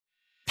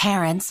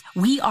Parents,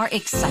 we are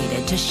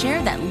excited to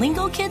share that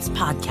Lingokids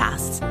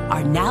podcasts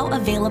are now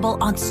available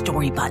on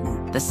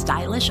Storybutton, the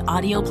stylish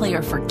audio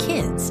player for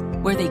kids,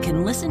 where they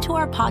can listen to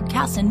our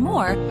podcasts and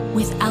more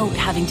without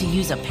having to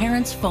use a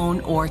parent's phone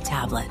or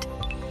tablet.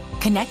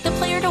 Connect the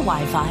player to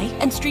Wi-Fi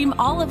and stream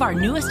all of our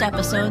newest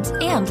episodes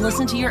and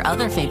listen to your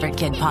other favorite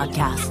kid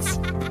podcasts.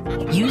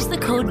 Use the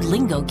code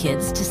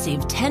LingoKids to save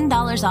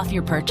 $10 off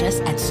your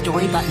purchase at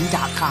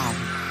storybutton.com.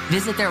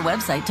 Visit their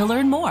website to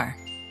learn more.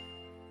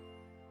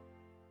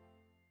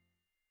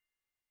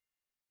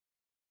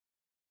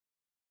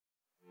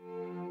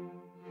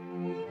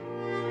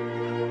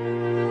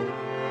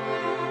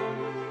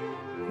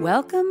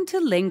 Welcome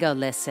to Lingo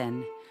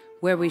Listen,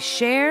 where we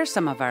share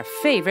some of our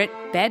favorite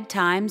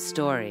bedtime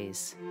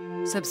stories.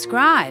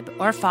 Subscribe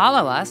or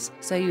follow us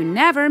so you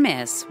never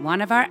miss one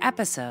of our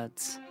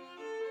episodes.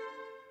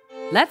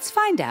 Let's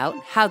find out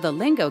how the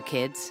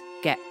Lingokids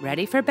get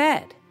ready for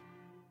bed.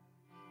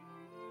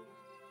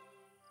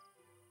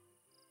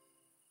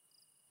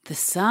 The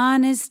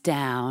sun is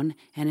down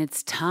and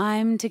it's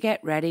time to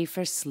get ready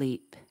for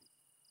sleep.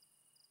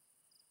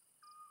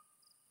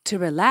 To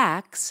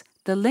relax,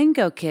 the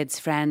Lingokids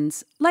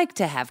friends like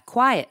to have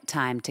quiet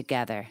time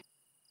together.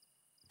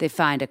 They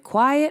find a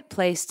quiet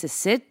place to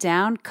sit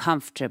down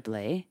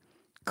comfortably,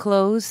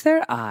 close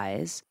their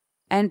eyes,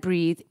 and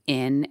breathe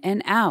in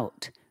and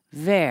out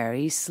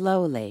very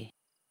slowly.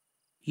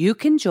 You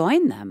can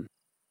join them.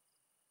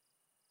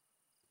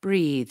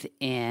 Breathe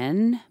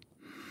in.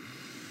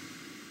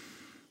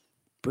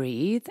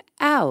 Breathe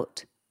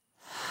out.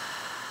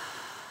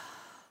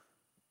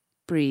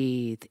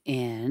 Breathe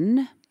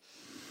in.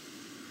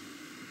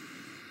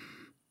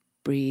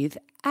 Breathe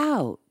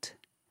out.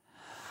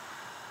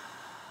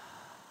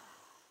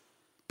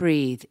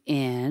 Breathe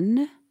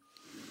in.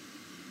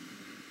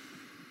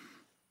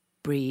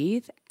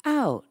 Breathe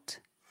out.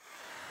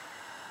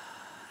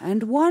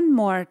 And one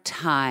more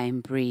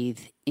time, breathe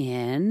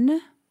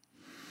in.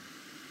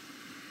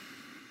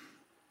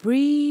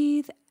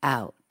 Breathe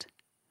out.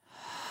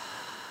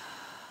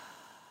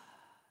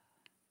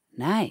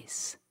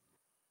 Nice.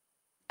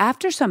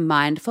 After some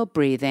mindful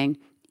breathing,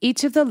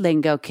 each of the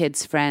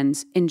Lingokids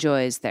friends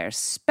enjoys their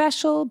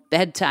special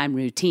bedtime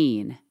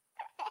routine.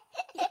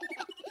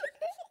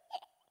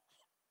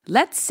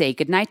 Let's say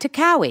goodnight to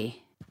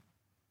Cowie.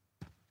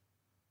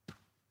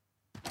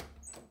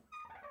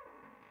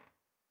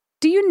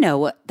 Do you know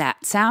what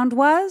that sound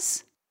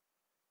was?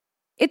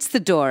 It's the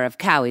door of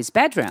Cowie's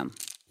bedroom.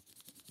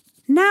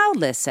 Now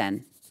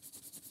listen.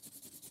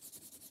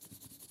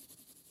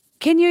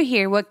 Can you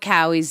hear what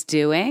Cowie's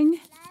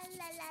doing?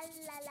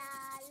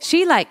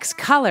 She likes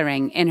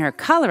coloring in her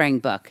coloring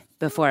book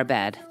before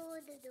bed.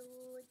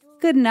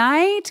 Good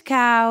night,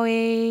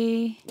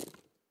 Cowie.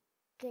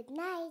 Good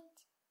night.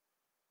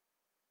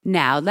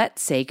 Now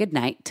let's say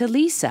goodnight to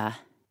Lisa.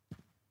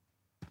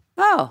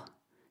 Oh,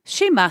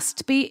 she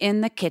must be in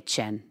the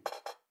kitchen.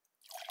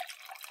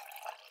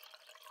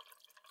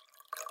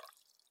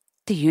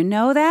 Do you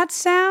know that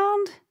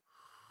sound?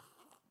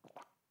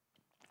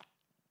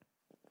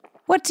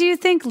 What do you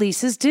think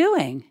Lisa's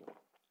doing?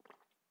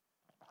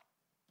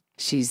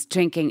 She's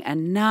drinking a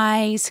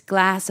nice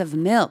glass of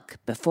milk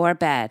before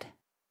bed.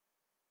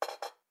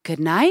 Good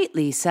night,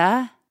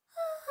 Lisa.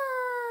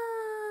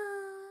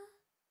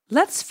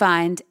 Let's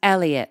find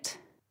Elliot.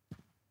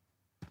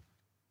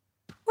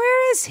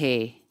 Where is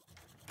he?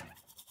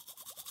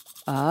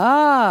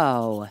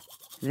 Oh,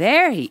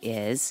 there he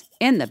is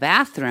in the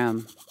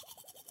bathroom.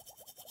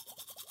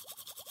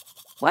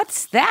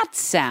 What's that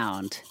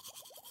sound?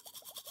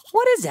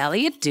 What is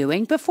Elliot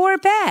doing before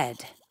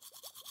bed?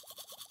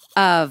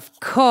 Of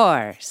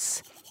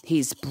course,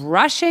 he's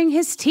brushing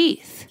his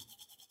teeth.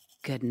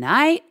 Good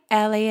night,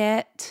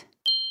 Elliot.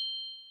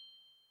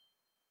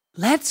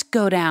 Let's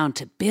go down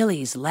to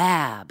Billy's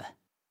lab.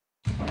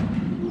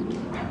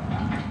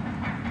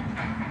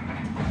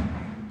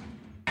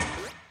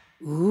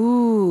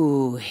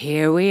 Ooh,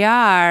 here we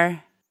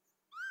are.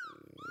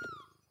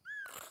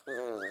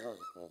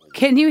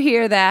 Can you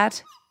hear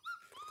that?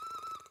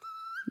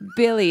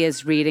 Billy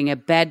is reading a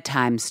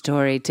bedtime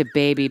story to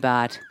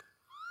Babybot.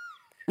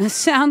 It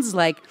sounds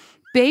like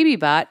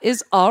Babybot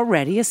is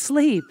already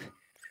asleep.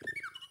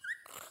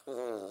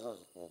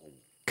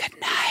 Good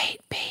night,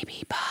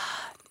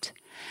 Babybot.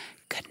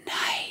 Good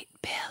night,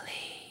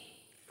 Billy.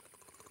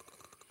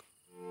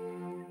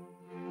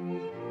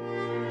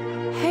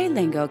 Hey,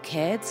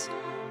 Lingokids,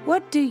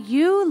 what do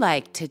you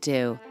like to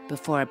do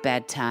before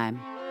bedtime?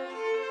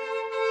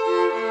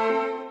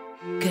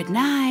 Good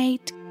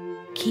night.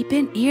 Keep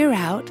an ear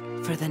out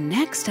for the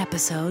next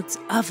episodes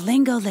of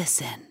Lingo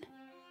Listen.